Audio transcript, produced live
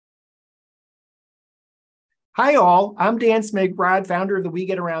Hi, all. I'm Dan Smigrod, founder of the We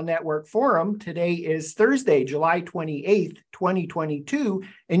Get Around Network Forum. Today is Thursday, July 28th, 2022,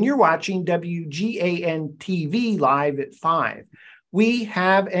 and you're watching WGAN-TV live at 5. We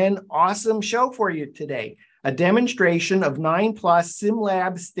have an awesome show for you today, a demonstration of 9+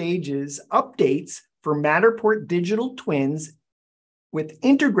 SIMLAB stages updates for Matterport digital twins with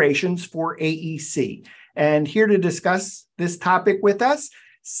integrations for AEC. And here to discuss this topic with us,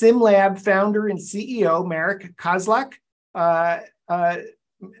 SIMLAB founder and CEO, Marek Kozlak.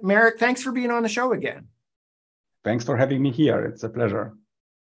 Marek, thanks for being on the show again. Thanks for having me here. It's a pleasure.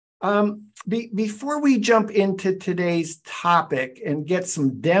 Before we jump into today's topic and get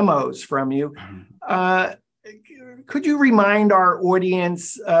some demos from you, could you remind our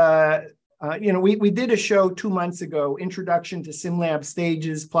audience, we did a show 2 months ago, Introduction to SIMLAB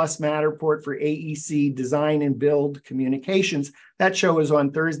Stages plus Matterport for AEC Design and Build Communications. That show is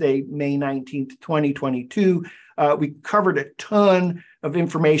on Thursday, May 19th, 2022. We covered a ton of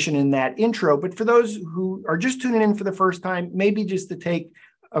information in that intro, but for those who are just tuning in for the first time, maybe just to take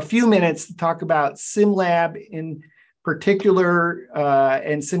a few minutes to talk about SIMLAB in particular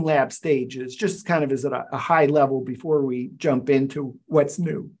and SIMLAB stages, just kind of as at a high level before we jump into what's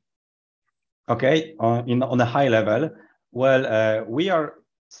new. Okay, on a high level, well, we are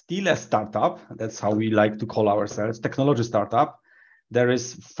still a startup. That's how we like to call ourselves, technology startup. There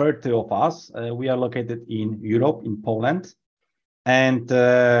is 30 of us. We are located in Europe, in Poland. And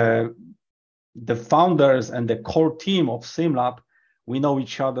the founders and the core team of SIMLAB, we know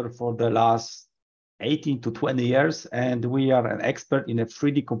each other for the last 18 to 20 years, and we are an expert in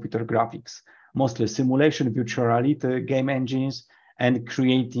 3D computer graphics, mostly simulation, virtual reality, game engines, and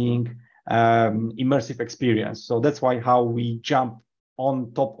creating immersive experience. So that's how we jump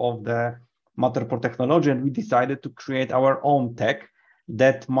on top of the Matterport technology, and we decided to create our own tech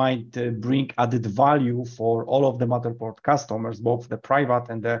that might bring added value for all of the Matterport customers, both the private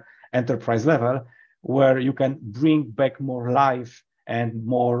and the enterprise level, where you can bring back more life and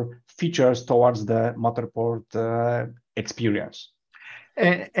more features towards the Matterport experience.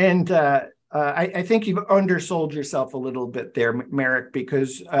 I think you've undersold yourself a little bit there, Marek,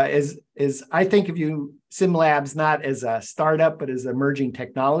 because as I think of you, SIMLAB's not as a startup, but as an emerging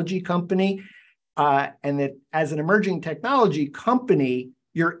technology company. And that as an emerging technology company,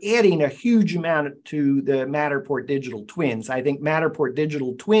 you're adding a huge amount to the Matterport digital twins. I think Matterport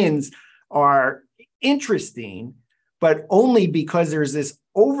digital twins are interesting, but only because there's this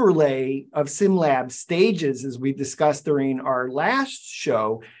overlay of SIMLAB stages, as we discussed during our last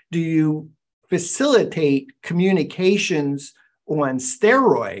show. Do you facilitate communications on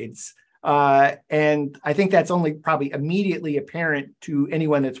steroids? And I think that's only probably immediately apparent to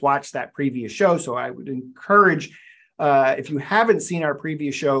anyone that's watched that previous show. So I would encourage, if you haven't seen our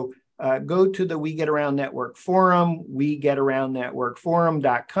previous show, go to the We Get Around Network Forum,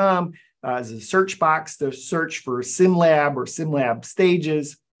 wegetaroundnetworkforum.com. There's a search box to search for SIMLAB or SIMLAB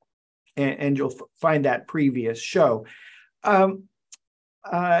stages, and you'll find that previous show.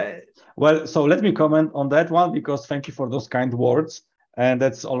 Well, so let me comment on that one, because thank you for those kind words. And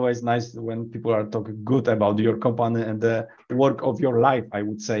that's always nice when people are talking good about your company and the work of your life, I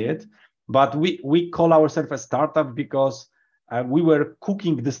would say it. But we call ourselves a startup because we were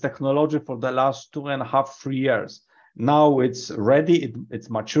cooking this technology for the last 2.5, 3 years. Now it's ready, it's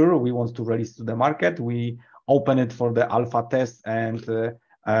mature. We want to release to the market. We open it for the alpha test and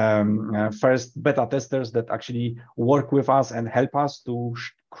first beta testers that actually work with us and help us to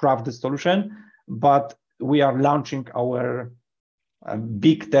craft the solution. But we are launching our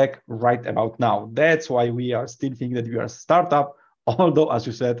big tech right about now. That's why we are still thinking that we are a startup, although, as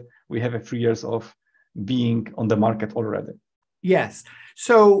you said, we have 3 years of being on the market already. Yes.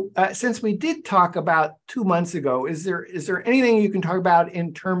 So since we did talk about 2 months ago, is there anything you can talk about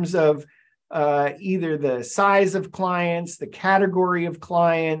in terms of either the size of clients, the category of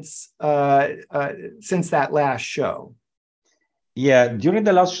clients since that last show? Yeah, during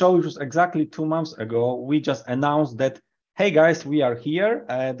the last show, which was exactly 2 months ago, we just announced that, hey guys, we are here.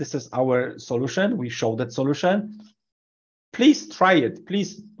 This is our solution. We showed that solution. Please try it.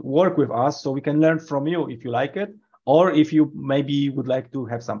 Please work with us so we can learn from you if you like it, or if you maybe would like to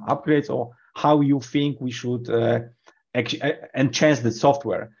have some upgrades, or how you think we should enhance the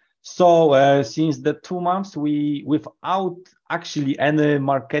software. So since the 2 months, without actually any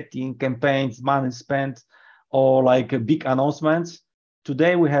marketing campaigns, money spent, or like big announcements,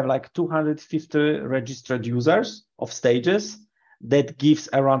 today we have like 250 registered users of stages. That gives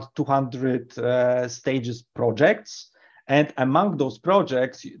around 200 stages projects. And among those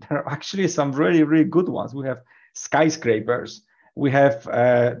projects, there are actually some really, really good ones. We have skyscrapers. We have,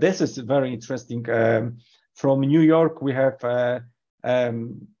 this is very interesting from New York, we have a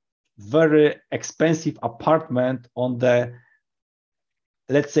very expensive apartment on the,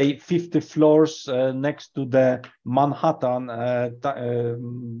 let's say, 50 floors next to the Manhattan, the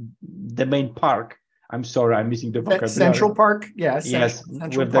main park. I'm sorry, I'm missing the vocabulary. Central Park, yes. Yes,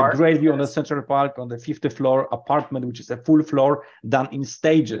 Central with Park, the great view on the yes. Central Park on the 50th floor apartment, which is a full floor done in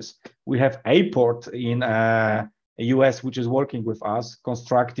stages. We have airport in US, which is working with us,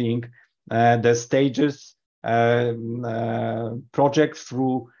 constructing the stages project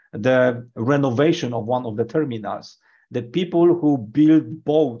through the renovation of one of the terminals. The people who build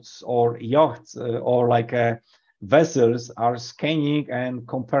boats or yachts or like vessels are scanning and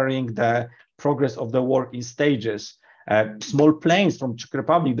comparing the progress of the work in stages. Small planes from Czech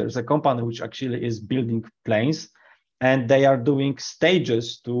Republic, there's a company which actually is building planes, and they are doing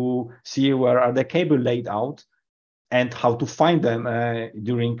stages to see where are the cable laid out and how to find them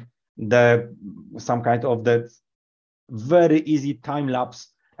during some kind of the very easy time lapse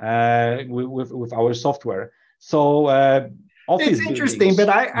with our software. So it's interesting, but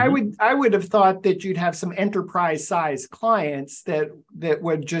I would have thought that you'd have some enterprise size clients that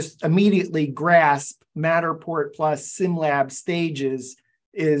would just immediately grasp Matterport plus SIMLAB stages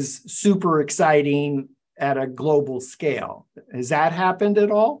is super exciting at a global scale. Has that happened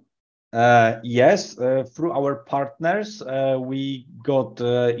at all? Yes, through our partners, we got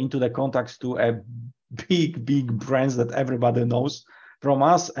into the contacts to a big brands that everybody knows from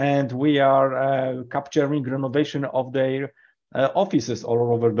us, and we are capturing renovation of their offices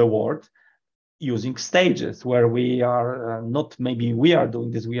all over the world using stages, where we are not maybe we are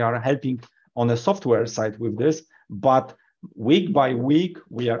doing this, we are helping on the software side with this, but week by week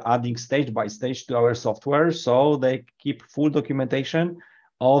we are adding stage by stage to our software, so they keep full documentation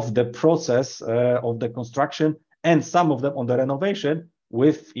of the process of the construction, and some of them on the renovation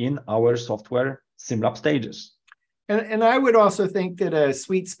within our software SIMLAB stages. And I would also think that a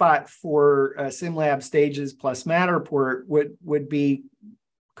sweet spot for SIMLAB stages plus Matterport would be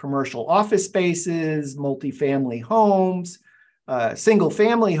commercial office spaces, multifamily homes, single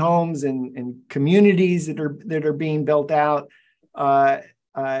family homes, and communities that are being built out.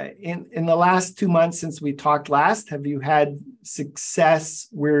 In the last 2 months since we talked last, have you had success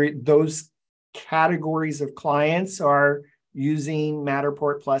where those categories of clients are using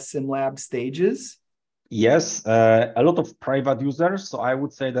Matterport plus SIMLAB stages? Yes, a lot of private users. So I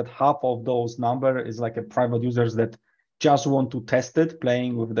would say that half of those number is like a private users that just want to test it,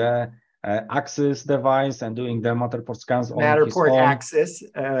 playing with the Axis device and doing the Matterport scans on Matterport Axis,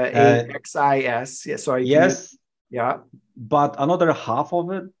 AXIS. Yeah, sorry. Yes. Yeah. But another half of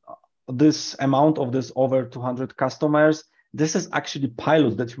it, this amount of this over 200 customers, this is actually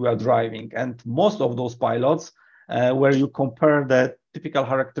pilot that we are driving. And most of those pilots, where you compare the typical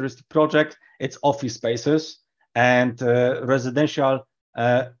characteristic project, it's office spaces and residential,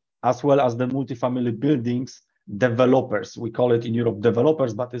 as well as the multifamily buildings, developers. We call it in Europe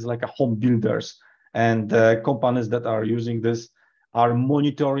developers, but it's like a home builders. And companies that are using this are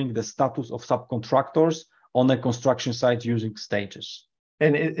monitoring the status of subcontractors on a construction site using stages.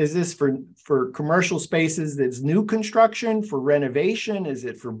 And is this for commercial spaces that's new construction, for renovation? Is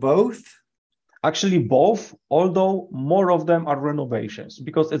it for both? Actually, both, although more of them are renovations,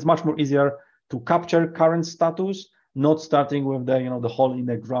 because it's much more easier to capture current status, not starting with the hole in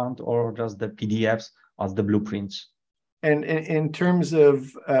the ground or just the PDFs as the blueprints. And in terms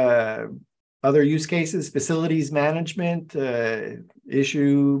of other use cases, facilities management,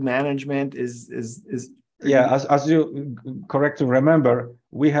 issue management is yeah, as you correctly remember,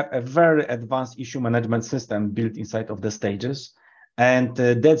 we have a very advanced issue management system built inside of the stages. And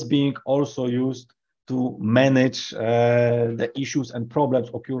that's being also used to manage the issues and problems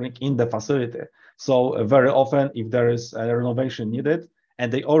occurring in the facility. So very often, if there is a renovation needed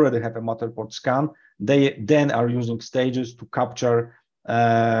and they already have a Matterport scan, they then are using stages to capture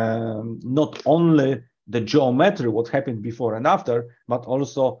not only the geometry, what happened before and after, but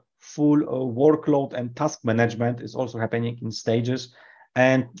also full workload and task management is also happening in stages.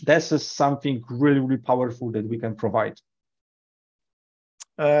 And this is something really, really powerful that we can provide.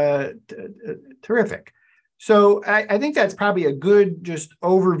 Terrific. So I think that's probably a good just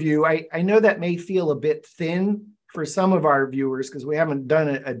overview. I know that may feel a bit thin for some of our viewers because we haven't done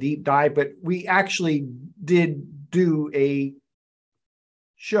a deep dive, but we actually did do a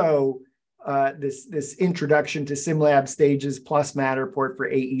show, this introduction to SIMLAB stages plus Matterport for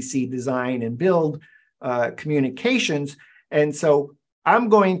AEC design and build communications. And so I'm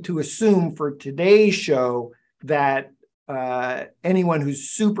going to assume for today's show that anyone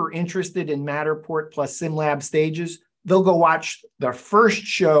who's super interested in Matterport plus SIMLAB stages they'll go watch the first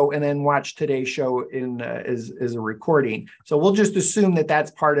show and then watch today's show as a recording. So we'll just assume that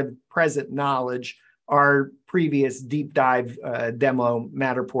that's part of present knowledge, our previous deep dive demo,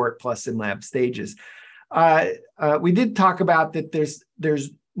 Matterport plus SIMLAB stages. We did talk about that there's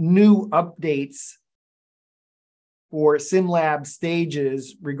new updates for SIMLAB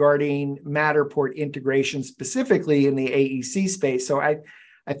stages regarding Matterport integration, specifically in the AEC space. So I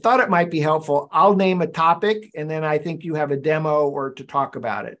thought it might be helpful. I'll name a topic, and then I think you have a demo or to talk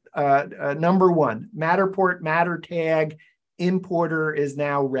about it. Number one, Matterport Matter Tag importer is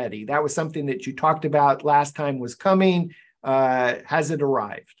now ready. That was something that you talked about last time was coming. Has it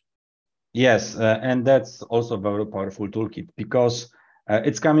arrived? Yes, and that's also a very powerful toolkit because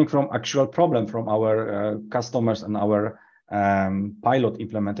it's coming from actual problem from our customers and our pilot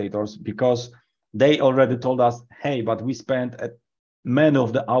implementators, because they already told us, hey, but we spent many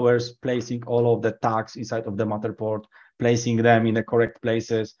of the hours placing all of the tags inside of the Matterport, placing them in the correct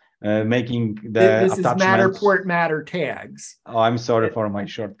places, making the this attachments. Is Matterport Matter Tags. Oh, I'm sorry for my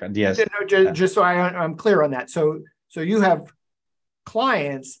shortcut. Yes. Just so I'm clear on that. So you have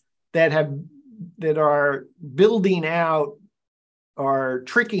clients that are building out or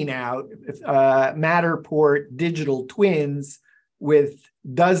tricking out Matterport digital twins with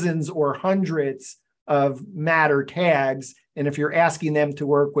dozens or hundreds of Matter tags. And if you're asking them to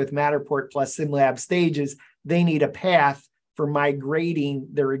work with Matterport plus SIMLAB stages, they need a path for migrating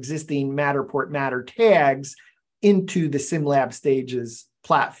their existing Matterport Matter tags into the SIMLAB stages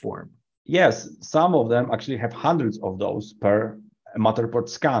platform. Yes, some of them actually have hundreds of those per Matterport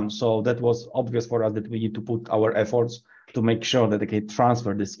scan. So that was obvious for us that we need to put our efforts to make sure that they can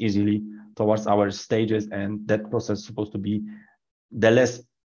transfer this easily towards our stages, and that process is supposed to be the less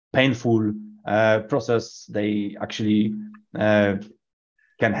painful process they actually can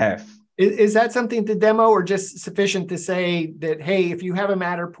have. Is that something to demo, or just sufficient to say that, hey, if you have a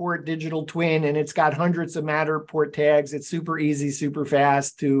Matterport digital twin and it's got hundreds of Matterport tags, it's super easy, super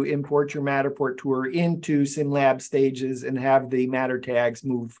fast to import your Matterport tour into SIMLAB stages and have the Matter tags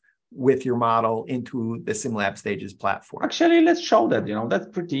move with your model into the SIMLAB stages platform? Actually, let's show that, that's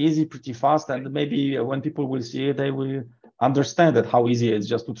pretty easy, pretty fast. And maybe when people will see it, they will understand that how easy it is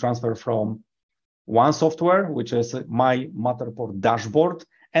just to transfer from one software, which is my Matterport dashboard,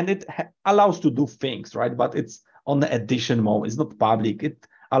 and it allows to do things, right? But it's on the edition mode. It's not public. It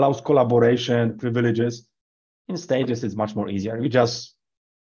allows collaboration, privileges. In stages, it's much more easier. You just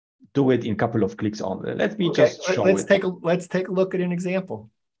do it in a couple of clicks only. Let me just show let's it. Let's take a look at an example.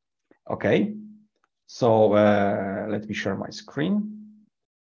 Okay. So let me share my screen.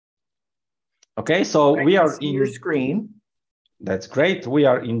 Okay, so we are in your screen. That's great. We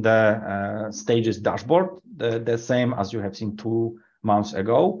are in the stages dashboard, the same as you have seen 2 months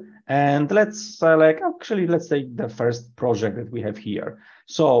ago. And let's select, actually, let's take the first project that we have here.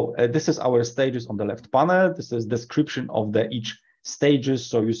 So this is our stages on the left panel. This is description of each stages.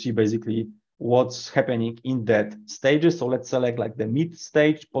 So you see basically what's happening in that stages. So let's select like the mid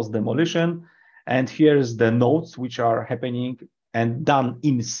stage, post demolition. And here's the notes which are happening and done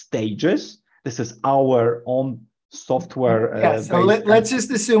in stages. This is our own software. So let's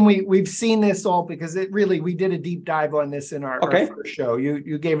just assume we've seen this all, because we did a deep dive on this in our first show.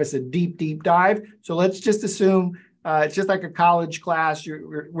 You gave us a deep dive. So let's just assume it's just like a college class.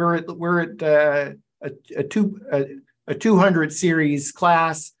 We're at a 200 series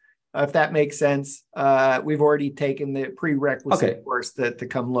class, if that makes sense. We've already taken the prerequisite course to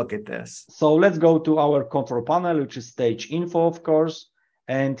come look at this. So let's go to our control panel, which is stage info, of course.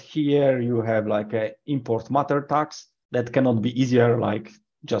 And here you have like a import matter tags. That cannot be easier, like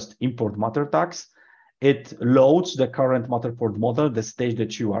just import matter tags. It loads the current Matterport model, the stage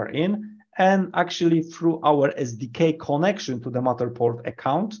that you are in. And actually through our SDK connection to the Matterport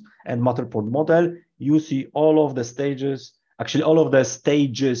account and Matterport model, you see all of the stages, actually all of the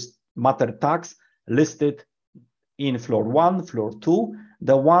stages matter tags listed in floor 1, floor 2.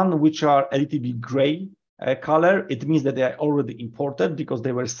 The one which are a little bit gray color, it means that they are already imported because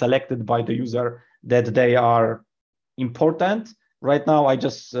they were selected by the user that they are important. Right now, I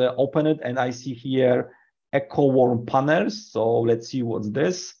just open it and I see here echo worm panels. So let's see what's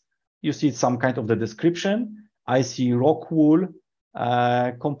this. You see some kind of the description. I see rock wool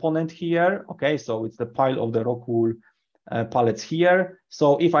component here. Okay, so it's the pile of the rock wool pallets here.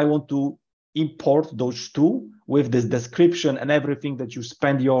 So if I want to import those two with this description and everything that you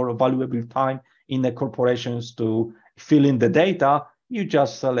spend your valuable time in the corporations to fill in the data, you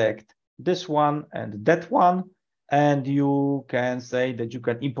just select this one and that one, and you can say that you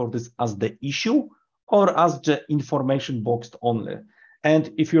can import this as the issue or as the information boxed only.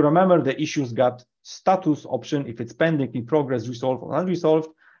 And if you remember, the issues got status option if it's pending, in progress, resolved, or unresolved.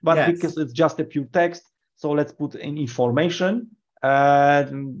 But Yes. because it's just a pure text, so let's put in information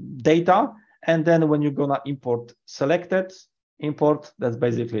data, and then when you're gonna import selected, import, that's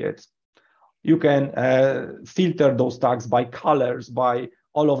basically it. You can filter those tags by colors, by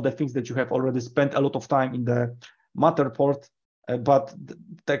all of the things that you have already spent a lot of time in the Matterport, but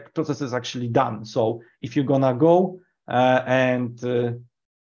the process is actually done. So if you're gonna go and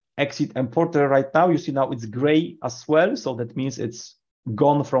exit importer right now, you see now it's gray as well. So that means it's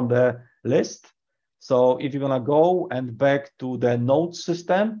gone from the list. So if you're gonna go and back to the nodes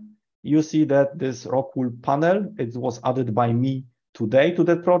system, you see that this Rockwool panel, it was added by me today to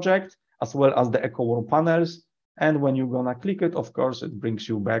that project, as well as the EcoWarm panels. And when you're gonna click it, of course, it brings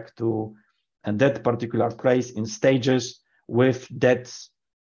you back to that particular place in stages with that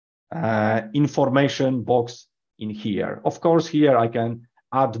information box in here. Of course, here I can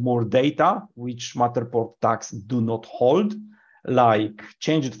add more data, which Matterport tags do not hold, like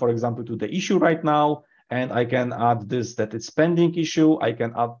change it, for example, to the issue right now, and I can add this, that it's pending issue. I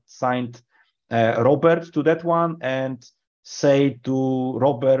can assign Robert to that one and say to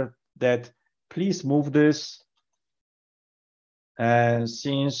Robert that please move this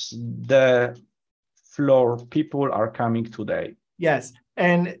since the floor people are coming today. Yes.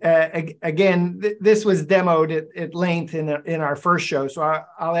 And again, this was demoed at length in our first show. So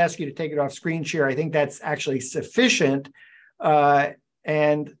I'll ask you to take it off screen share. I think that's actually sufficient.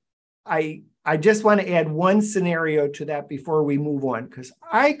 And I just want to add one scenario to that before we move on, because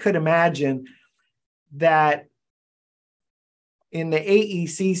I could imagine that in the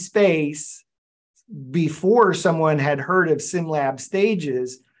AEC space, before someone had heard of SIMLAB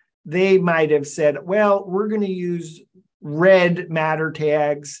stages, they might have said, well, we're going to use red matter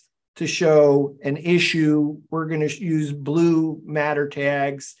tags to show an issue. We're going to use blue matter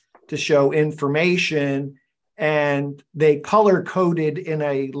tags to show information. And they color coded in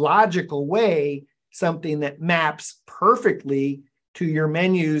a logical way something that maps perfectly to your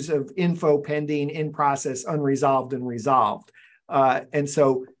menus of info, pending, in process, unresolved, and resolved. And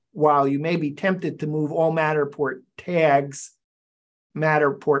so while you may be tempted to move all Matterport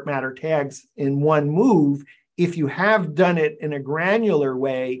matter tags in one move, if you have done it in a granular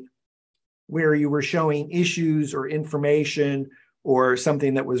way where you were showing issues or information or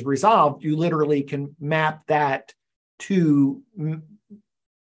something that was resolved, you literally can map that to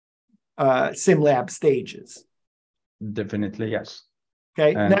SIMLAB stages. Definitely, yes.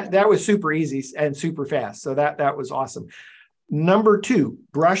 Okay, that was super easy and super fast. So that was awesome. Number 2,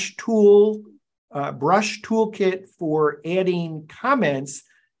 brush toolkit for adding comments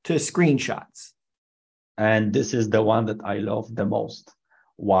to screenshots. And this is the one that I love the most.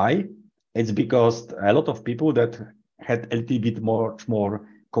 Why? It's because a lot of people that had a little bit more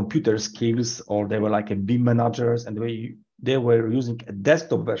computer skills, or they were like a BIM managers, and they were using a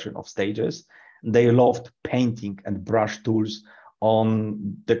desktop version of stages. They loved painting and brush tools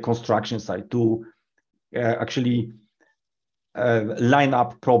on the construction side to actually line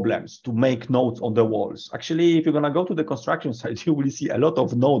up problems, to make notes on the walls. Actually, if you're gonna go to the construction site, you will see a lot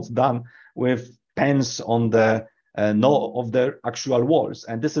of notes done with pens on the of the actual walls,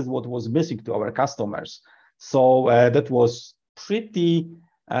 and this is what was missing to our customers. So that was pretty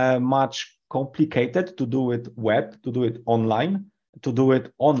much complicated to do it web, to do it online, to do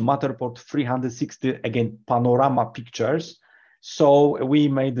it on Matterport 360, again, panorama pictures. So we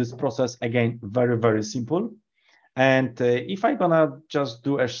made this process, again, very, very simple. And if I'm gonna just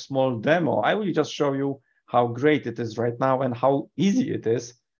do a small demo, I will just show you how great it is right now and how easy it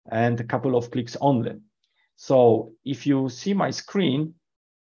is, and a couple of clicks only. So if you see my screen,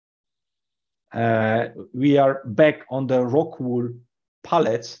 we are back on the Rockwool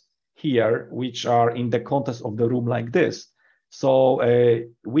palettes here, which are in the context of the room like this. So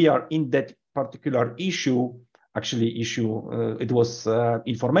we are in that particular issue, it was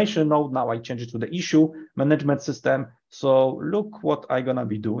information node. Now I change it to the issue management system. So look what I'm gonna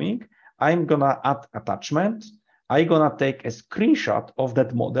be doing. I'm gonna add attachment. I'm gonna take a screenshot of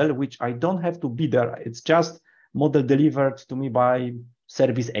that model, which I don't have to be there. It's just model delivered to me by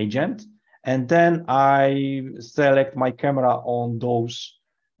service agent. And then I select my camera on those,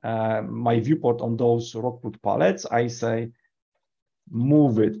 my viewport on those Rockwool palettes. I say,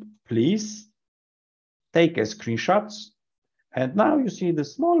 move it, please. Take a screenshot. And now you see the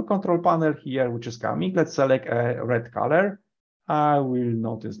small control panel here, which is coming. Let's select a red color. I will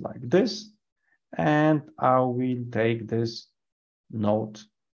notice like this. And I will take this node.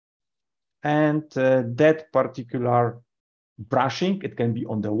 And that particular brushing, it can be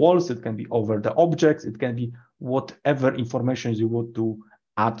on the walls, it can be over the objects, it can be whatever information you want to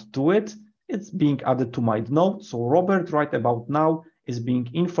add to it. it's being added to my note. So Robert right about now is being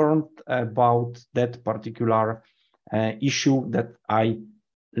informed about that particular issue that I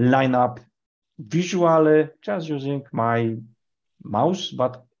line up visually just using my mouse.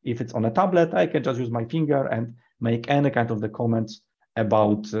 But if it's on a tablet, I can just use my finger and make any kind of the comments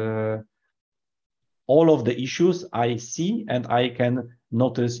about all of the issues I see and I can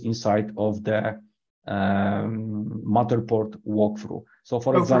notice inside of the Matterport walkthrough. So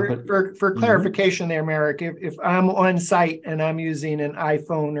for example, for clarification there, Marek, if I'm on site and I'm using an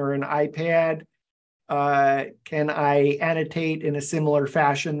iPhone or an iPad, can I annotate in a similar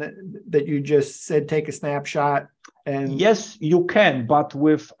fashion that you just said, take a snapshot? And yes, you can, but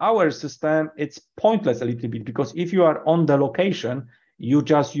with our system, it's pointless a little bit, because if you are on the location, you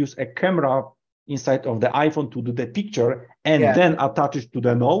just use a camera inside of the iPhone to do the picture and then attach it to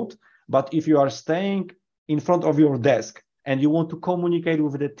the node. But if you are staying in front of your desk and you want to communicate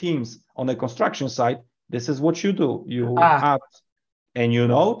with the teams on a construction site, this is what you do. You add a new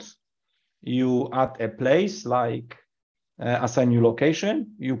node, you add a place like assign new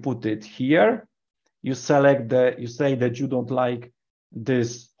location, you put it here, you select you say that you don't like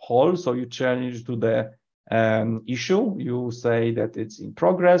this hole, so you change to the issue, you say that it's in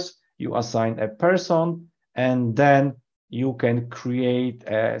progress, you assign a person, and then you can create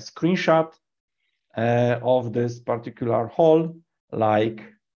a screenshot of this particular hole, like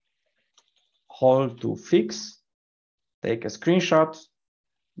hole to fix, take a screenshot,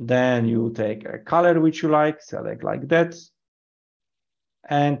 then you take a color which you like, select like that,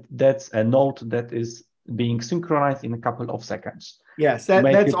 and that's a node that is being synchronized in a couple of seconds. Yes,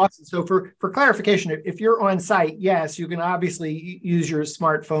 that's awesome. So for clarification, if you're on site, yes, you can obviously use your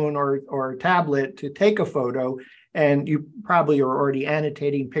smartphone or tablet to take a photo, and you probably are already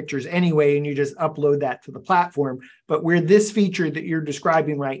annotating pictures anyway, and you just upload that to the platform. But where this feature that you're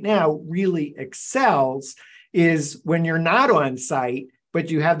describing right now really excels is when you're not on site, but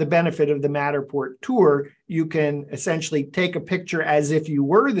you have the benefit of the Matterport tour, you can essentially take a picture as if you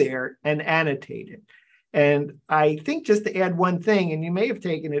were there and annotate it. And I think, just to add one thing, and you may have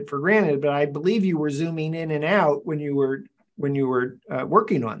taken it for granted, but I believe you were zooming in and out when you were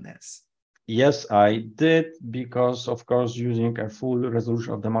working on this. Yes, I did, because of course, using a full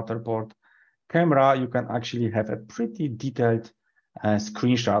resolution of the Matterport camera, you can actually have a pretty detailed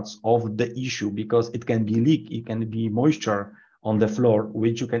screenshots of the issue, because it can be leak, it can be moisture on the floor,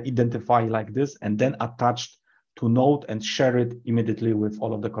 which you can identify like this and then attach to node and share it immediately with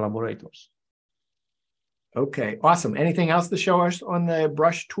all of the collaborators. Okay, awesome. Anything else to show us on the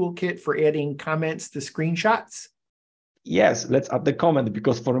brush toolkit for adding comments to screenshots? Yes, let's add the comment,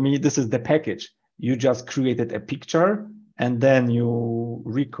 because for me, this is the package. You just created a picture and then you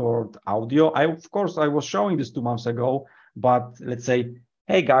record audio. Of course, I was showing this 2 months ago, but let's say,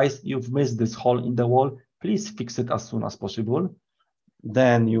 hey guys, you've missed this hole in the wall. Please fix it as soon as possible.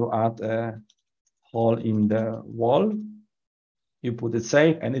 Then you add a hole in the wall. You put it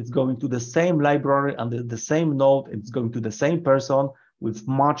save, and it's going to the same library under the same node. It's going to the same person with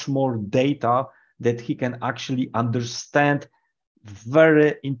much more data that he can actually understand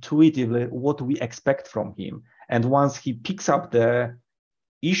very intuitively what we expect from him. And once he picks up the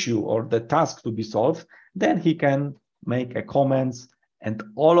issue or the task to be solved, then he can make a comments, and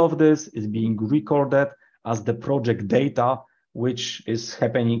all of this is being recorded as the project data, which is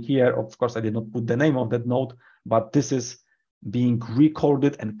happening here. Of course, I did not put the name of that node, but this is being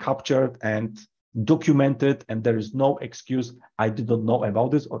recorded and captured and documented, and there is no excuse. I did not know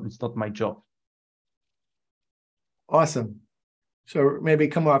about this, or it's not my job. Awesome. So maybe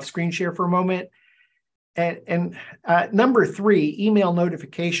come off screen share for a moment. And number 3, email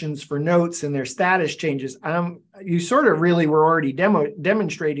notifications for notes and their status changes. You sort of really were already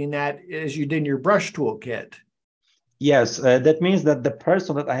demonstrating that as you did in your brush toolkit. Yes, that means that the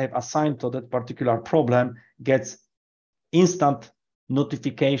person that I have assigned to that particular problem gets instant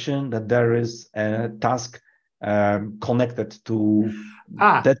notification that there is a task connected to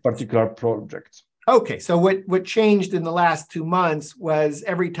that particular project. Okay, so what changed in the last 2 months was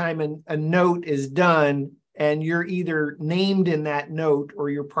every time a note is done and you're either named in that note or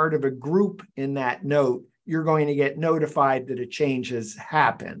you're part of a group in that note, you're going to get notified that a change has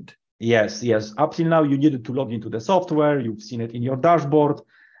happened. Yes. Up till now, you needed to log into the software. You've seen it in your dashboard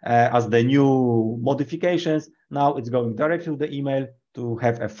as the new modifications. Now it's going directly to the email to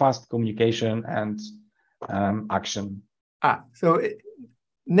have a fast communication and action. So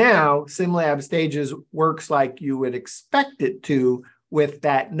now SIMLAB Stages works like you would expect it to, with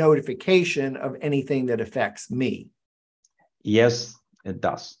that notification of anything that affects me. Yes, it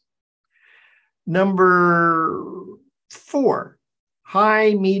does. Number 4,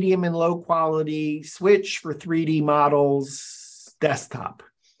 high, medium, and low quality switch for 3D models desktop.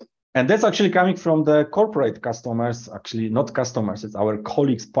 And that's actually coming from the corporate customers, actually not customers, it's our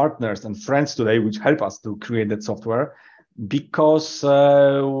colleagues, partners, and friends today, which help us to create that software, because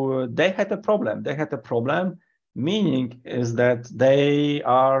they had a problem. They had a problem, meaning is that they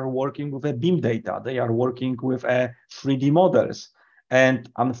are working with a BIM data. They are working with 3D models. And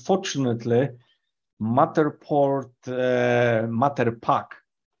unfortunately, Matterport, Matterpack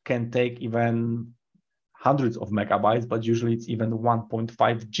can take even hundreds of megabytes, but usually it's even 1.5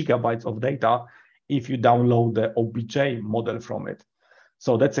 gigabytes of data if you download the OBJ model from it.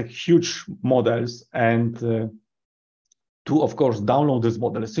 So that's a huge models, and to, of course, download this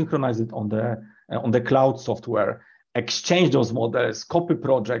model, synchronize it on the cloud software, exchange those models, copy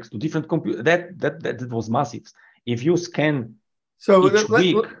projects to different computers. That was massive. If you scan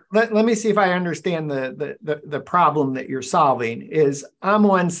let me see if I understand the problem that you're solving. Is I'm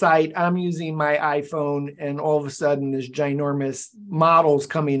on site, I'm using my iPhone, and all of a sudden there's ginormous models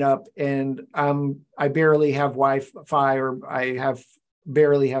coming up, and I barely have Wi-Fi, or I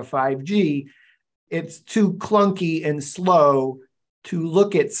barely have 5G. It's too clunky and slow to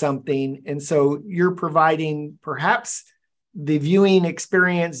look at something, and so you're providing perhaps the viewing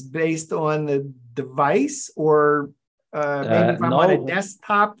experience based on the device, or maybe if I'm on a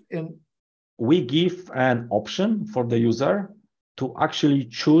desktop. And we give an option for the user to actually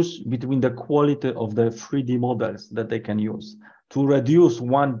choose between the quality of the 3D models that they can use, to reduce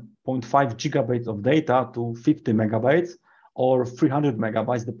 1.5 gigabytes of data to 50 megabytes or 300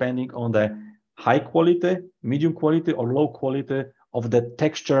 megabytes, depending on the high quality, medium quality, or low quality of the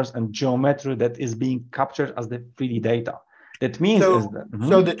textures and geometry that is being captured as the 3D data. That means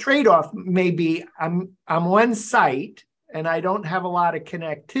so the trade-off may be I'm on site and I don't have a lot of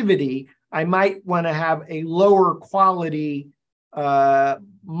connectivity. I might want to have a lower quality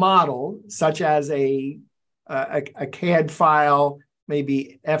model, such as a CAD file,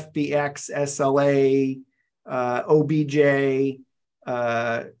 maybe FBX, SLA, OBJ,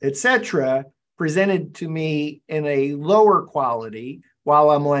 etc., presented to me in a lower quality while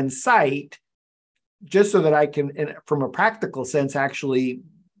I'm on site, just so that I can, from a practical sense, actually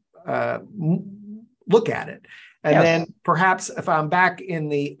look at it. And then perhaps if I'm back in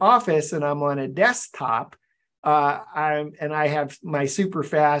the office and I'm on a desktop, I have my super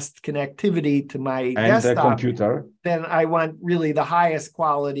fast connectivity to my desktop, the computer, then I want really the highest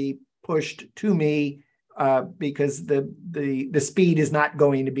quality pushed to me, because the speed is not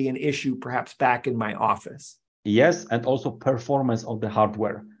going to be an issue perhaps back in my office. Yes, and also performance of the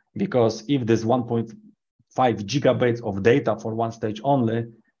hardware. Because if there's 1.5 gigabytes of data for one stage only,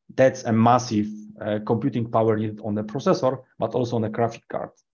 that's a massive computing power needed on the processor, but also on the graphic card.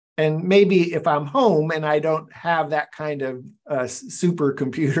 And maybe if I'm home and I don't have that kind of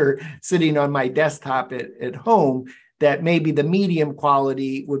supercomputer sitting on my desktop at home, that maybe the medium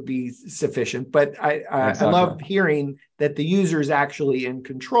quality would be sufficient. But I love hearing that the user is actually in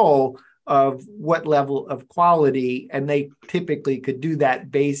control of what level of quality, and they typically could do that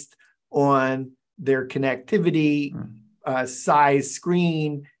based on their connectivity, size,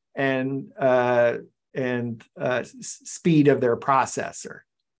 screen, and speed of their processor.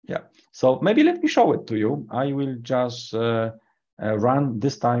 Yeah. So maybe let me show it to you. I will just run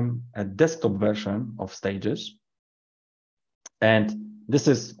this time a desktop version of Stages. And this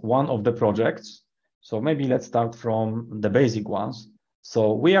is one of the projects. So maybe let's start from the basic ones.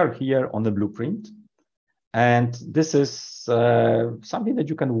 So we are here on the blueprint. And this is something that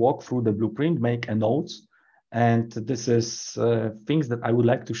you can walk through the blueprint, make a notes. And this is things that I would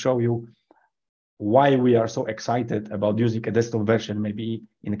like to show you why we are so excited about using a desktop version, maybe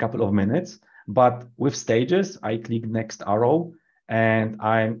in a couple of minutes. But with Stages, I click next arrow and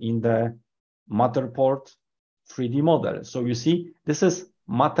I'm in the Matterport 3D model. So you see, this is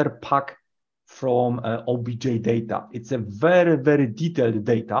Matterpack from OBJ data. It's a very, very detailed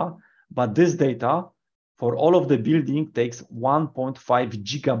data, but this data for all of the building takes 1.5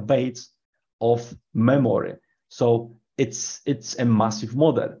 gigabytes of memory. So it's a massive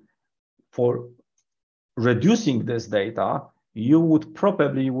model. For reducing this data, you would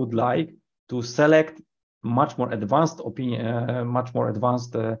probably like to select much more advanced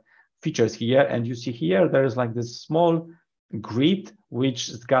features here. And you see here, there is like this small grid, which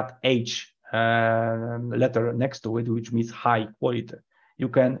has got H letter next to it, which means high quality. You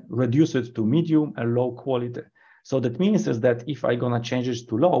can reduce it to medium and low quality. So that means is that if I'm gonna change it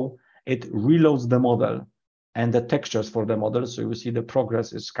to low, it reloads the model and the textures for the model. So you see the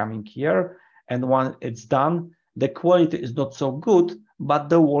progress is coming here. And when it's done, the quality is not so good, but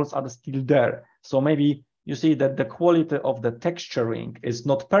the walls are still there. So maybe you see that the quality of the texturing is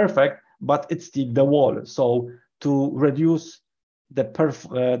not perfect, but it's still the wall. So to reduce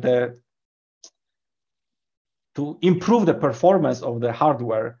to improve the performance of the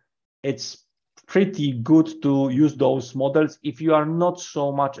hardware, it's pretty good to use those models if you are not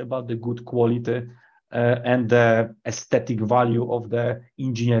so much about the good quality and the aesthetic value of the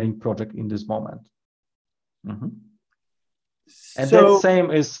engineering project in this moment. And So, the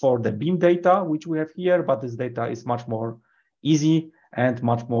same is for the BIM data, which we have here, but this data is much more easy and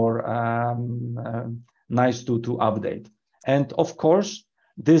much more nice to update. And of course,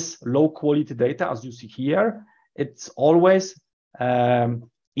 this low quality data, as you see here, it's always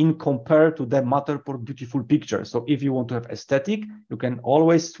in compared to the Matterport beautiful picture. So if you want to have aesthetic, you can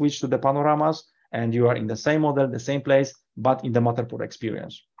always switch to the panoramas and you are in the same model, the same place, but in the Matterport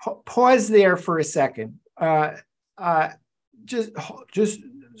experience. Pause there for a second. Just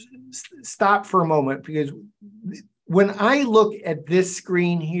stop for a moment, because when I look at this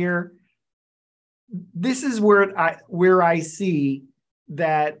screen here, this is where I see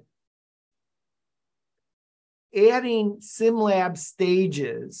that adding SIMLAB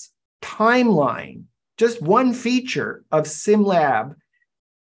stages timeline, just one feature of SIMLAB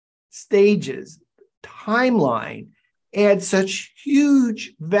stages timeline, adds such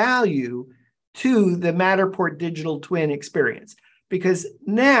huge value to the Matterport digital twin experience, because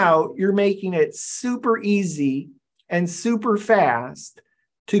now you're making it super easy and super fast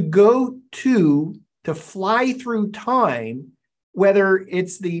to fly through time, whether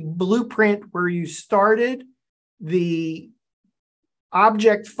it's the blueprint where you started, the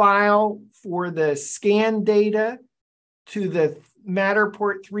object file for the scan data, to the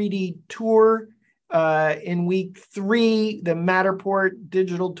Matterport 3D tour in week 3, the Matterport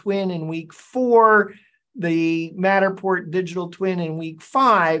digital twin in week 4, the Matterport digital twin in week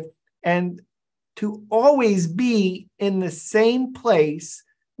 5, and to always be in the same place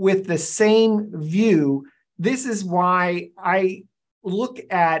with the same view. This is why I look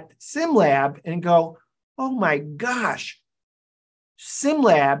at SIMLAB and go, oh my gosh,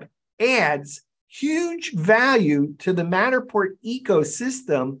 SIMLAB adds huge value to the Matterport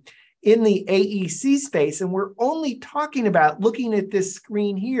ecosystem in the AEC space. And we're only talking about, looking at this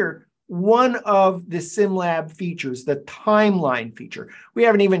screen here, one of the SIMLAB features, the timeline feature. We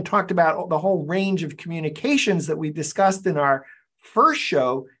haven't even talked about the whole range of communications that we discussed in our first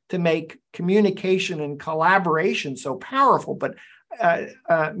show to make communication and collaboration so powerful. But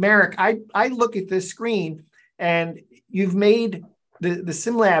Marek, I look at this screen, and you've made the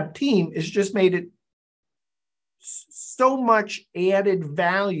SIMLAB team has just made it so much added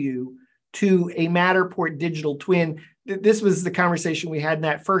value to a Matterport digital twin. This was the conversation we had in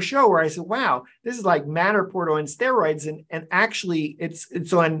that first show, where I said, wow, this is like Matterport on steroids. And actually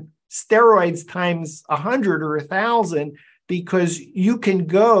it's on steroids times 100 or 1,000, because you can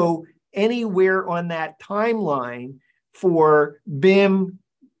go anywhere on that timeline for BIM,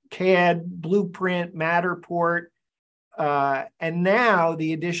 CAD, Blueprint, Matterport, and now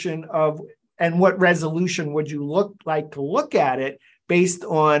the addition of, and what resolution would you like to look at it based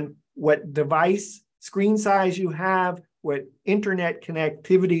on what device screen size you have, what internet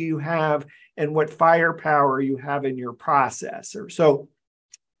connectivity you have, and what firepower you have in your processor. So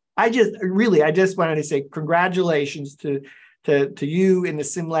I just wanted to say congratulations to you and the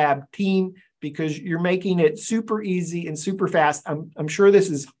SIMLAB team, because you're making it super easy and super fast. I'm sure this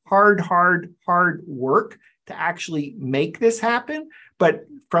is hard work to actually make this happen. But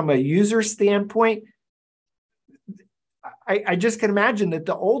from a user standpoint, I just can imagine that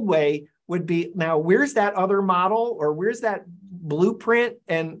the old way would be, now where's that other model, or where's that blueprint?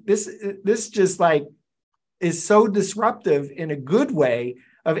 And this just like is so disruptive in a good way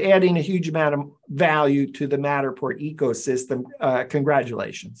of adding a huge amount of value to the Matterport ecosystem.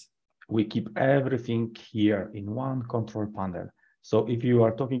 Congratulations. We keep everything here in one control panel. So if you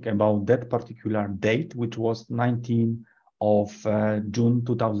are talking about that particular date, which was 19th of June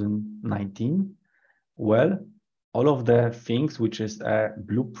 2019, well, all of the things, which is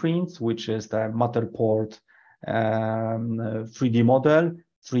blueprints, which is the Matterport 3D model,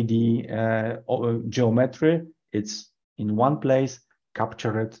 3D geometry, it's in one place,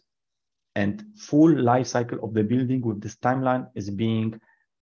 captured, and full life cycle of the building with this timeline is being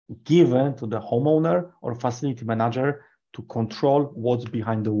given to the homeowner or facility manager to control what's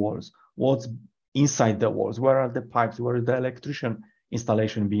behind the walls, what's inside the walls, where are the pipes, where is the electrician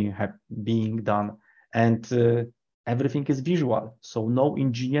installation being done, and everything is visual. So no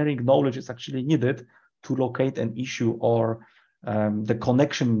engineering knowledge is actually needed to locate an issue or the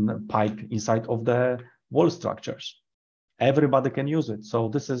connection pipe inside of the wall structures. Everybody can use it. So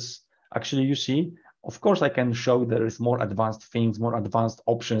this is actually, you see, Of course, I can show there is more advanced things, more advanced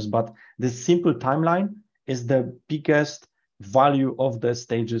options, but this simple timeline is the biggest value of the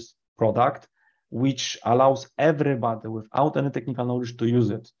Stages product, which allows everybody without any technical knowledge to use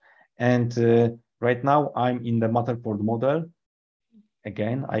it. And right now I'm in the Matterport model.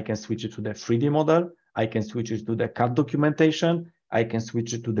 Again, I can switch it to the 3D model. I can switch it to the CAD documentation. I can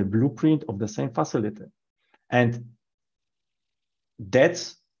switch it to the blueprint of the same facility. And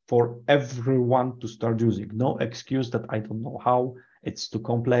that's for everyone to start using. No excuse that I don't know how, it's too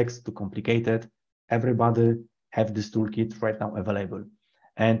complex, too complicated. Everybody have this toolkit right now available.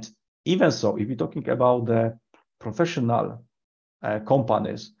 And even so, if you're talking about the professional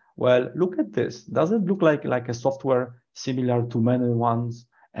companies, well, look at this. Does it look like a software similar to many ones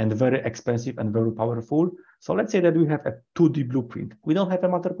and very expensive and very powerful? So let's say that we have a 2D blueprint. We don't have a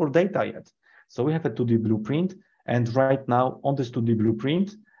Matterport data yet. So we have a 2D blueprint. And right now on this 2D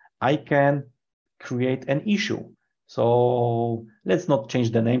blueprint, I can create an issue. So let's not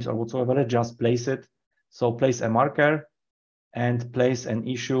change the names or whatsoever, let's just place it. So place a marker and place an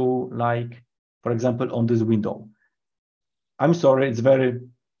issue like, for example, on this window. I'm sorry, it's very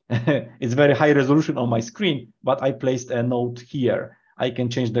it's very high resolution on my screen, but I placed a note here. I can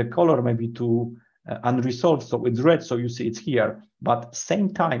change the color maybe to unresolved, so it's red, so you see it's here. But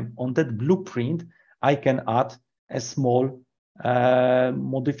same time, on that blueprint, I can add a small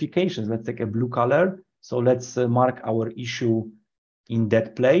modifications. Let's take a blue color. So let's mark our issue in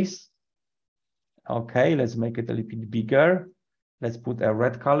that place. Okay, let's make it a little bit bigger. Let's put a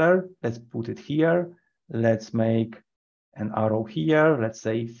red color. Let's put it here. Let's make an arrow here. Let's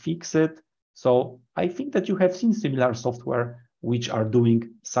say fix it. So I think that you have seen similar software which are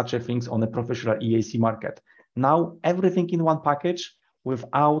doing such a things on a professional EAC market. Now everything in one package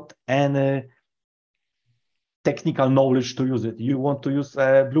without any technical knowledge to use it. You want to use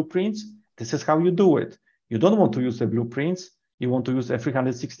blueprints? This is how you do it. You don't want to use the blueprints. You want to use a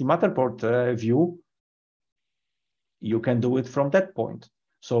 360 Matterport view. You can do it from that point.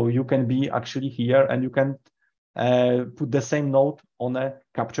 So you can be actually here and you can put the same note on a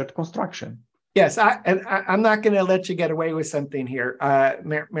captured construction. Yes, I'm not going to let you get away with something here.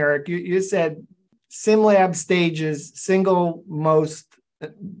 Marek, you said SIMLAB Stages' single most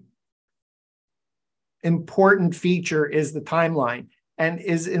important feature is the timeline. And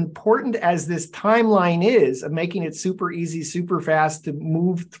as important as this timeline is of making it super easy, super fast to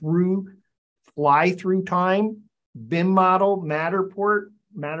move through, fly through time, BIM model, Matterport,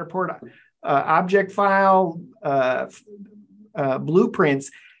 object file, blueprints,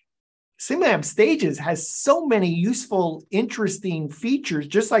 SIMLAB Stages has so many useful, interesting features,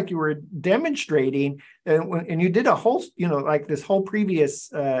 just like you were demonstrating. And you did a whole, like this whole previous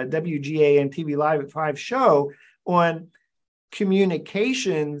WGAN-TV Live at 5 show on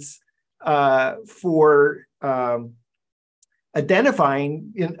communications for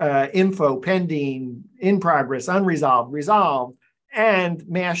identifying info pending, in progress, unresolved, resolved, and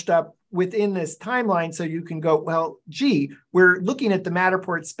mashed up within this timeline. So you can go, well, gee, we're looking at the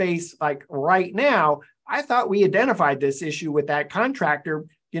Matterport space like right now. I thought we identified this issue with that contractor,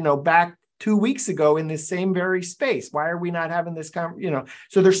 back 2 weeks ago in this same very space. Why are we not having this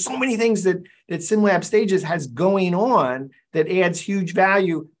So there's so many things that SIMLAB Stages has going on that adds huge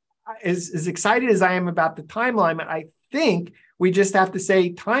value. As excited as I am about the timeline, I think we just have to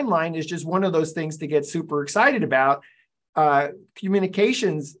say timeline is just one of those things to get super excited about.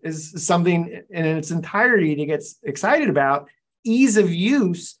 Communications is something in its entirety to get excited about. Ease of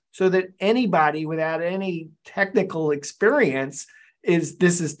use, so that anybody without any technical experience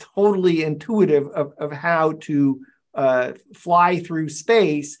this is totally intuitive of how to fly through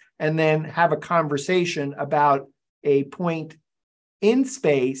space and then have a conversation about a point in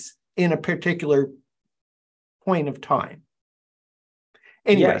space in a particular point of time.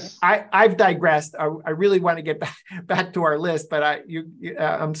 Anyway, yes. I've digressed. I really want to get back to our list, but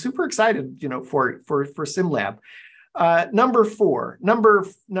I'm super excited, for SIMLAB. Number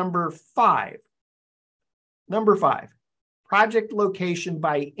 5, project location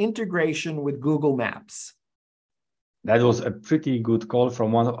by integration with Google Maps. That was a pretty good call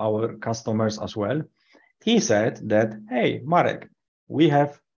from one of our customers as well. He said that, hey, Marek, we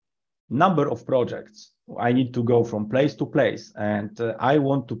have number of projects. I need to go from place to place, and I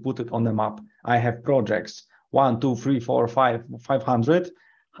want to put it on the map. I have projects 1, 2, 3, 4, 5, 500.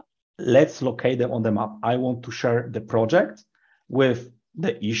 Let's locate them on the map. I want to share the project with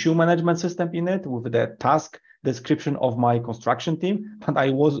the issue management system in it, with the task description of my construction team. And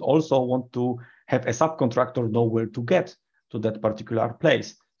I also want to have a subcontractor know where to get to that particular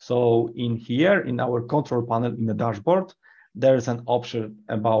place. So in here, in our control panel in the dashboard, there's an option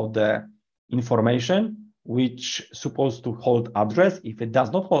about the information which supposed to hold address. If it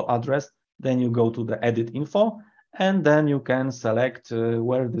does not hold address, then you go to the edit info, and then you can select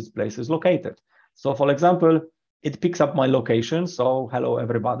where this place is located. So for example, it picks up my location. So hello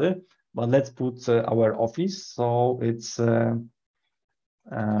everybody, but let's put our office. So it's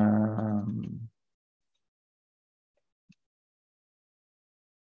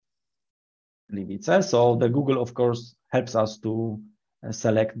Gliwice. So the Google, of course, helps us to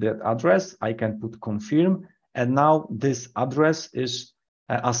select that address. I can put confirm, and now this address is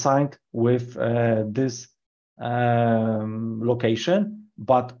assigned with this location,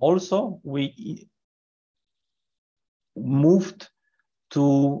 but also we moved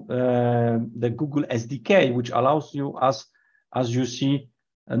to the Google SDK, which allows you, as you see,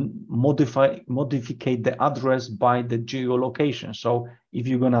 and modify the address by the geolocation. So if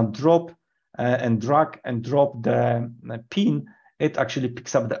you're gonna drop and drag and drop the pin, it actually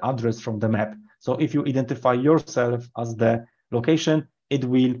picks up the address from the map. So if you identify yourself as the location, it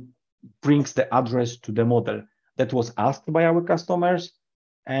will brings the address to the model. That was asked by our customers.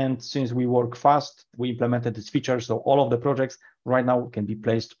 And since we work fast, we implemented this feature. So all of the projects right now can be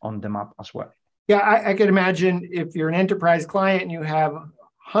placed on the map as well. Yeah, I can imagine if you're an enterprise client and you have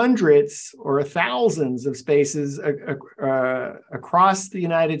hundreds or thousands of spaces across the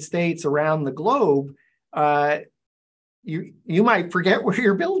United States, around the globe, you might forget where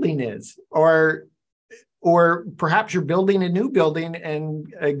your building is, or perhaps you're building a new building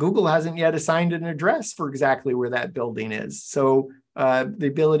and Google hasn't yet assigned an address for exactly where that building is. So the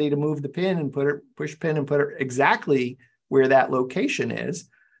ability to move the pin and push pin and put it exactly where that location is.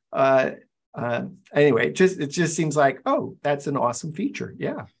 Anyway, it just seems like, oh, that's an awesome feature.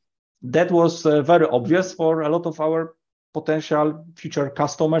 Yeah. That was very obvious for a lot of our potential future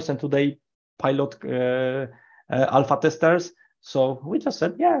customers and today pilot alpha testers. So we just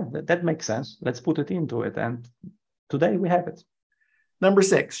said, yeah, that makes sense. Let's put it into it. And today we have it. Number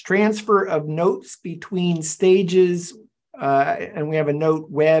 6, transfer of notes between stages. And we have a note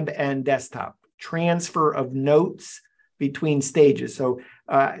web and desktop. Transfer of notes between stages. So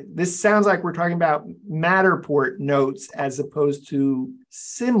this sounds like we're talking about Matterport notes as opposed to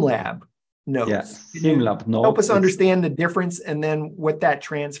SIMLAB notes. Yes, SIMLAB notes. Help us understand the difference and then what that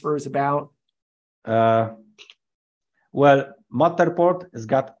transfer is about. Well, Matterport has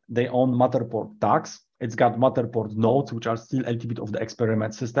got their own Matterport tags. It's got Matterport nodes, which are still a little bit of the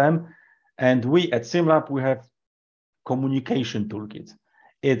experiment system. And we at SIMLAB, we have communication toolkit.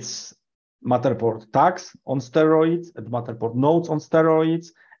 It's Matterport tags on steroids, and Matterport nodes on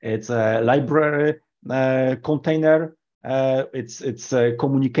steroids. It's a library container. It's a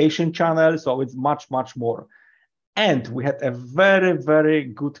communication channel. So it's much more. And we had a very, very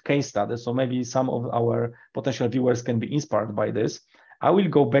good case study. So maybe some of our potential viewers can be inspired by this. I will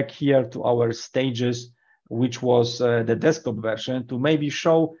go back here to our stages, which was the desktop version, to maybe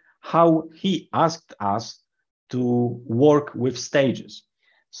show how he asked us to work with stages.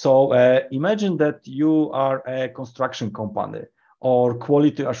 So imagine that you are a construction company or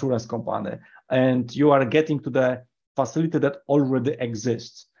quality assurance company, and you are getting to the facility that already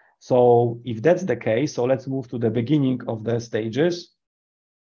exists. So if that's the case, so let's move to the beginning of the stages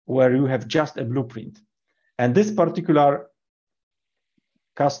where you have just a blueprint. And this particular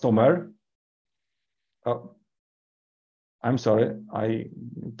customer, I'm sorry, I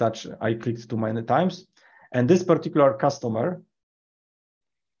clicked too many times. And this particular customer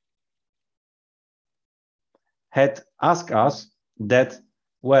had asked us that,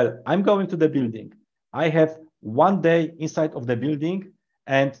 well, I'm going to the building. I have 1 day inside of the building,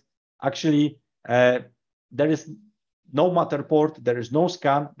 and actually there is no Matterport, there is no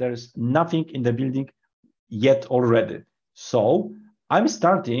scan, there is nothing in the building yet already. So I'm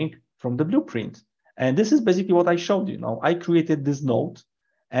starting from the blueprint. And this is basically what I showed you. Now, I created this node,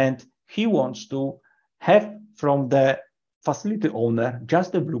 and he wants to have from the facility owner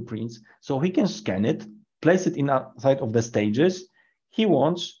just the blueprints so he can scan it, place it inside of the stages. He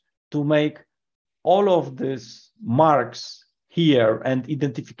wants to make all of these marks here and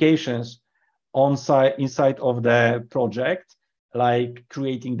identifications inside of the project, like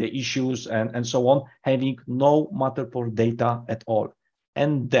creating the issues and so on, having no Matterport data at all.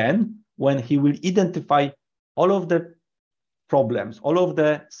 And then when he will identify all of the problems, all of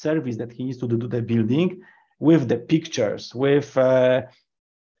the service that he needs to do to the building with the pictures, with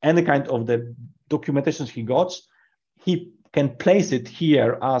any kind of the documentations he got, he can place it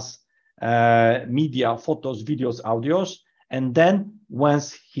here as media, photos, videos, audios. And then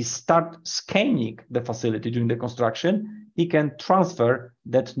once he starts scanning the facility during the construction, he can transfer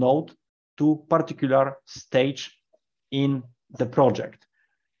that node to particular stage in the project.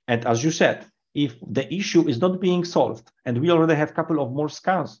 And as you said, if the issue is not being solved, and we already have a couple of more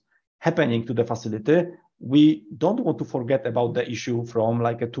scans happening to the facility, we don't want to forget about the issue from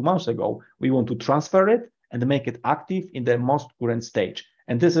like 2 months ago. We want to transfer it and make it active in the most current stage.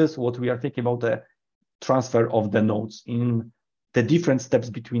 And this is what we are thinking about, the transfer of the nodes in the different steps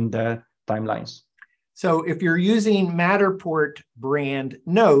between the timelines. So if you're using Matterport brand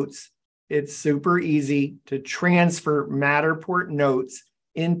notes, it's super easy to transfer Matterport notes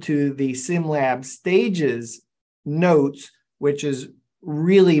into the SIMLAB stages notes, which is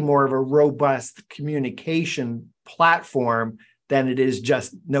really more of a robust communication platform than it is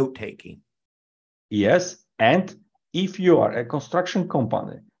just note-taking. Yes, and if you are a construction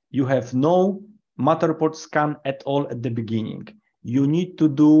company, you have no Matterport scan at all at the beginning. You need to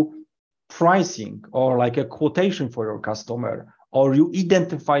do pricing or like a quotation for your customer, or you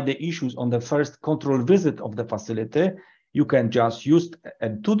identify the issues on the first control visit of the facility. You can just use a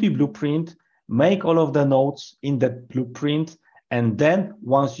 2D blueprint, make all of the notes in that blueprint, and then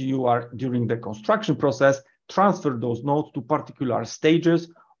once you are during the construction process, transfer those notes to particular stages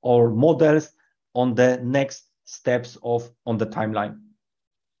or models on the next steps on the timeline.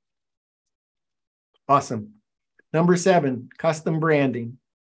 Awesome. Number 7, custom branding.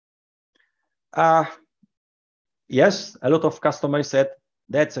 Yes, a lot of customers said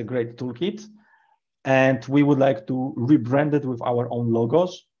that's a great toolkit, and we would like to rebrand it with our own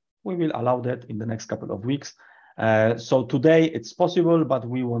logos. We will allow that in the next couple of weeks. So today it's possible, but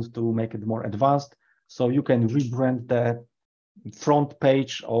we want to make it more advanced. So you can rebrand the front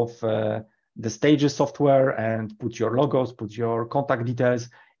page of the Stages software and put your logos, put your contact details.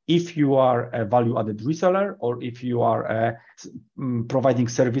 If you are a value-added reseller, or if you are providing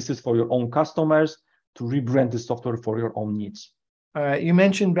services for your own customers, to rebrand the software for your own needs. You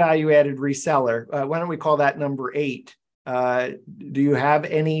mentioned value-added reseller. Why don't we call that number 8? Do you have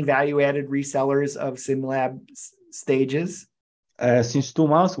any value-added resellers of SIMLAB stages? Since 2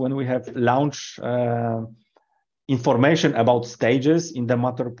 months, when we have launched information about stages in the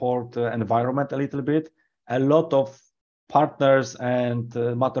Matterport environment a little bit, a lot of partners and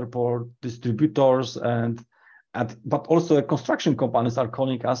Matterport distributors but also construction companies are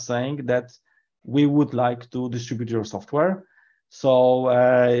calling us saying that we would like to distribute your software. So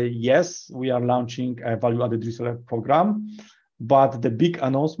yes, we are launching a value-added reseller program, but the big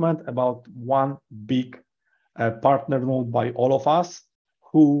announcement about one big partner node by all of us,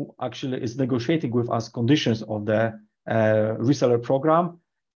 who actually is negotiating with us conditions of the reseller program,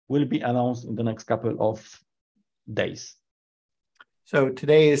 will be announced in the next couple of days. So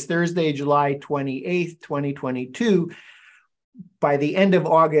today is Thursday, July 28th, 2022. By the end of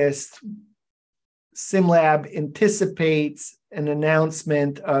August, SIMLAB anticipates an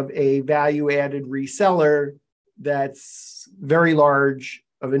announcement of a value-added reseller that's very large,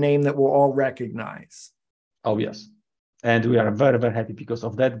 of a name that we'll all recognize. Oh, yes. And we are very, very happy because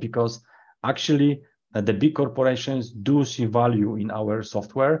of that, because actually the big corporations do see value in our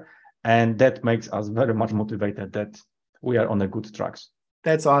software, and that makes us very much motivated that we are on the good tracks.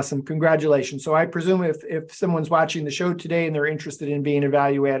 That's awesome. Congratulations. So I presume if someone's watching the show today and they're interested in being a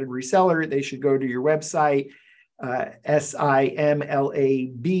value-added reseller, they should go to your website,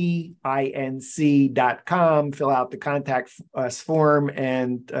 SIMLABINC.com, fill out the contact us form,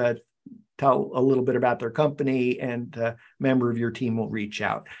 and tell a little bit about their company, and a member of your team will reach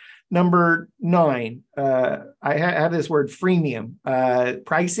out. Number 9, I have this word, freemium.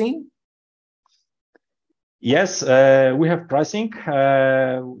 Pricing? Yes, we have pricing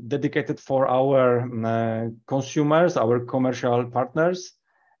dedicated for our consumers, our commercial partners.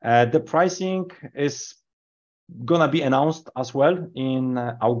 The pricing is gonna be announced as well in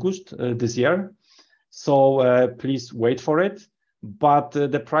August this year. So please wait for it. But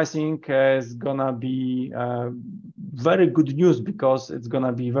the pricing is gonna be very good news, because it's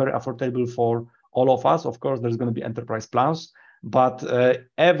gonna be very affordable for all of us. Of course, there's gonna be enterprise plans, but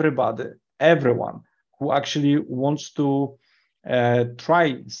everyone who actually wants to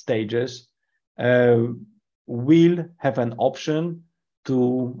try stages will have an option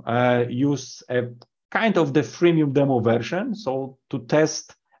to use a kind of the freemium demo version, so to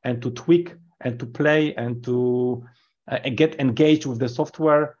test and to tweak and to play and to get engaged with the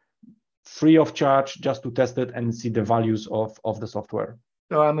software free of charge, just to test it and see the values of the software.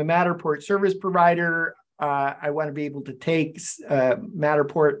 So I'm a Matterport service provider. I want to be able to take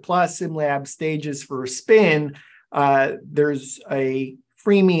Matterport plus SIMLAB stages for a spin. There's a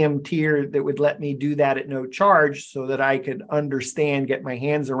freemium tier that would let me do that at no charge, so that I could understand, get my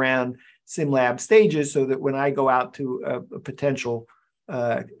hands around SIMLAB stages, so that when I go out to a potential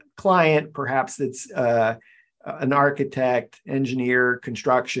client, perhaps that's an architect, engineer,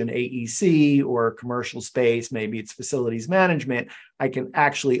 construction, AEC, or commercial space, maybe it's facilities management, I can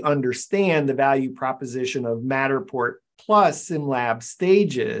actually understand the value proposition of Matterport plus SIMLAB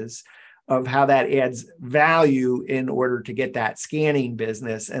stages of how that adds value in order to get that scanning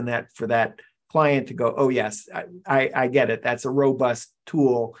business, and that for that client to go, oh yes, I get it. That's a robust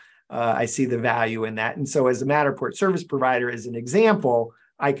tool. I see the value in that. And so as a Matterport service provider, as an example,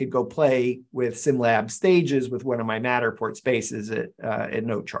 I could go play with SIMLAB stages with one of my Matterport spaces at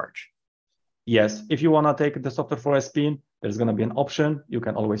no charge. Yes, if you want to take the software for a spin, there's going to be an option. You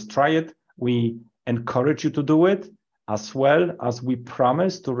can always try it. We encourage you to do it, as well as we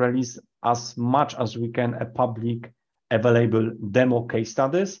promise to release as much as we can a public available demo case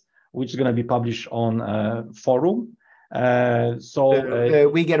studies, which is going to be published on forum.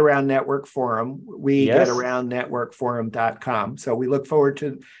 We Get Around Network Forum, Yes. WeGetAroundNetworkForum.com. So we look forward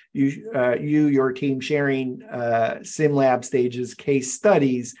to your team sharing SIMLAB stages case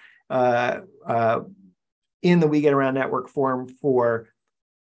studies in the We Get Around Network Forum for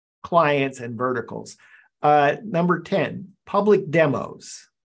clients and verticals. Number 10, public demos.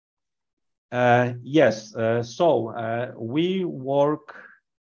 Yes, we work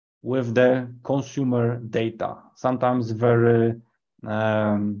with the consumer data, sometimes very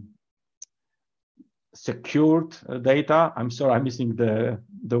secured data. I'm sorry, I'm missing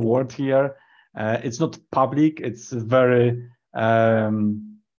the word here. It's not public, it's very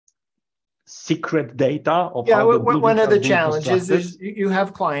secret data of how the one of the challenges constructed. is you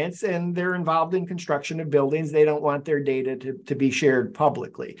have clients and they're involved in construction of buildings. They don't want their data to be shared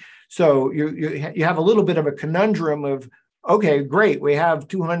publicly. So you have a little bit of a conundrum of, okay, great, we have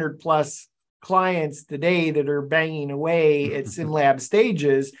 200 plus clients today that are banging away at SIMLAB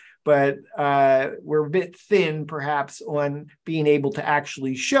stages, but we're a bit thin perhaps on being able to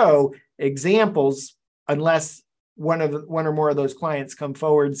actually show examples unless one or more of those clients come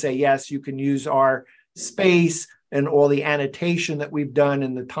forward and say, yes, you can use our space and all the annotation that we've done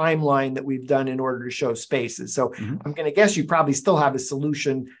and the timeline that we've done in order to show spaces. So I'm going to guess you probably still have a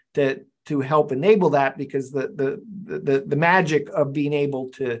solution to help enable that, because the magic of being able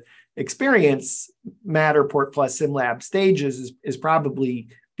to experience Matterport plus SIMLAB stages is probably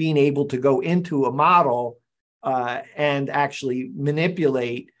being able to go into a model and actually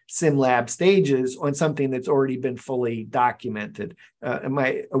manipulate SIMLAB stages on something that's already been fully documented.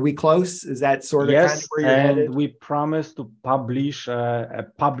 Are we close? Is that sort of kind of where you're headed? We promise to publish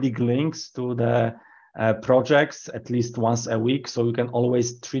public links to the projects at least once a week, so you can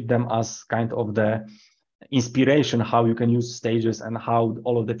always treat them as kind of the inspiration how you can use stages and how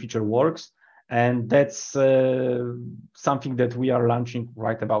all of the feature works. And that's something that we are launching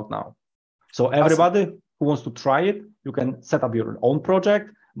right about now. So everybody who wants to try it, you can set up your own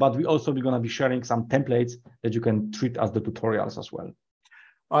project, but we also be going to be sharing some templates that you can treat as the tutorials as well.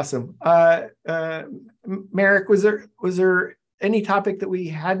 Awesome. Marek, was there any topic that we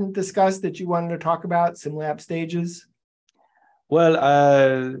hadn't discussed that you wanted to talk about, SIMLAB stages?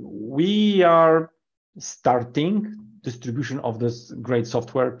 Well, we are starting distribution of this great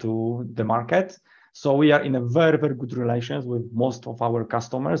software to the market. So we are in a very, very good relations with most of our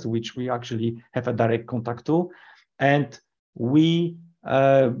customers, which we actually have a direct contact to. And we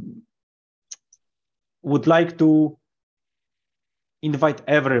would like to invite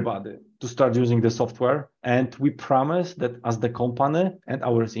everybody to start using the software. And we promise that as the company and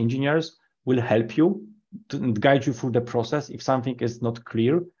our engineers will help you to guide you through the process if something is not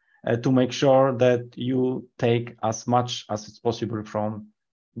clear, to make sure that you take as much as it's possible from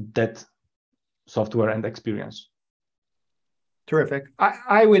that software and experience. Terrific.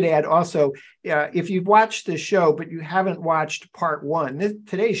 I would add also, if you've watched the show, but you haven't watched part one,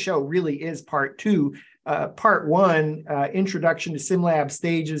 today's show really is part two. Part one, Introduction to SIMLAB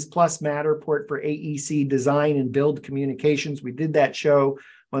Stages plus Matterport for AEC Design and Build Communications. We did that show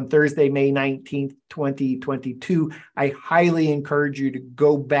on Thursday, May 19th, 2022. I highly encourage you to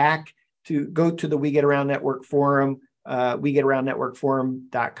go to the We Get Around Network Forum,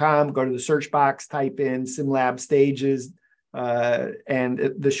 WeGetAroundNetworkForum.com, go to the search box, type in SIMLAB stages,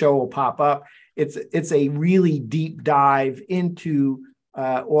 and the show will pop up. It's a really deep dive into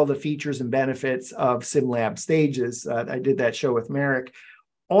all the features and benefits of SIMLAB stages. I did that show with Marek.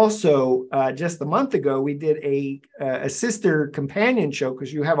 Also, just a month ago, we did a sister companion show,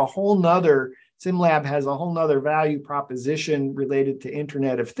 because you have a whole nother, SIMLAB has a whole nother value proposition related to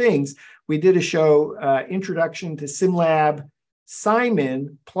Internet of Things. We did a show, Introduction to SIMLAB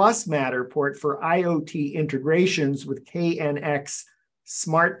Simon plus Matterport for IoT integrations with KNX,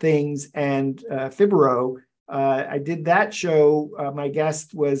 SmartThings, and Fibro. I did that show. My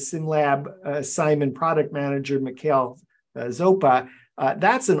guest was SIMLAB Simon product manager, Mikhail Zopa.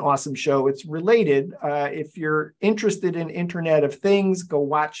 That's an awesome show. It's related. If you're interested in Internet of Things, go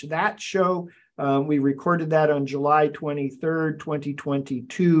watch that show. We recorded that on July 23rd,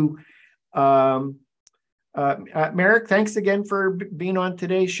 2022. Merrick, thanks again for being on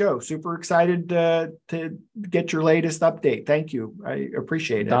today's show. Super excited to get your latest update. Thank you. I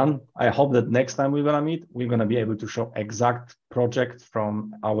appreciate it. Dan, I hope that next time we're going to meet, we're going to be able to show exact projects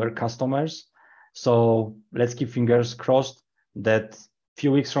from our customers. So let's keep fingers crossed that a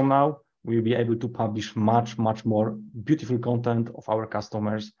few weeks from now, we'll be able to publish much, much more beautiful content of our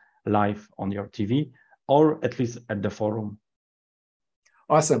customers live on your TV, or at least at the forum.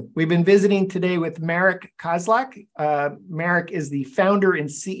 Awesome. We've been visiting today with Marek Kozlak. Marek is the founder and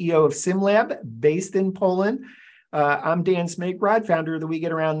CEO of SIMLAB, based in Poland. I'm Dan Smigrod, founder of the We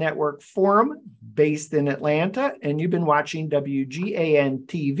Get Around Network Forum, based in Atlanta, and you've been watching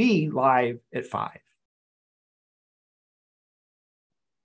WGAN-TV live at 5.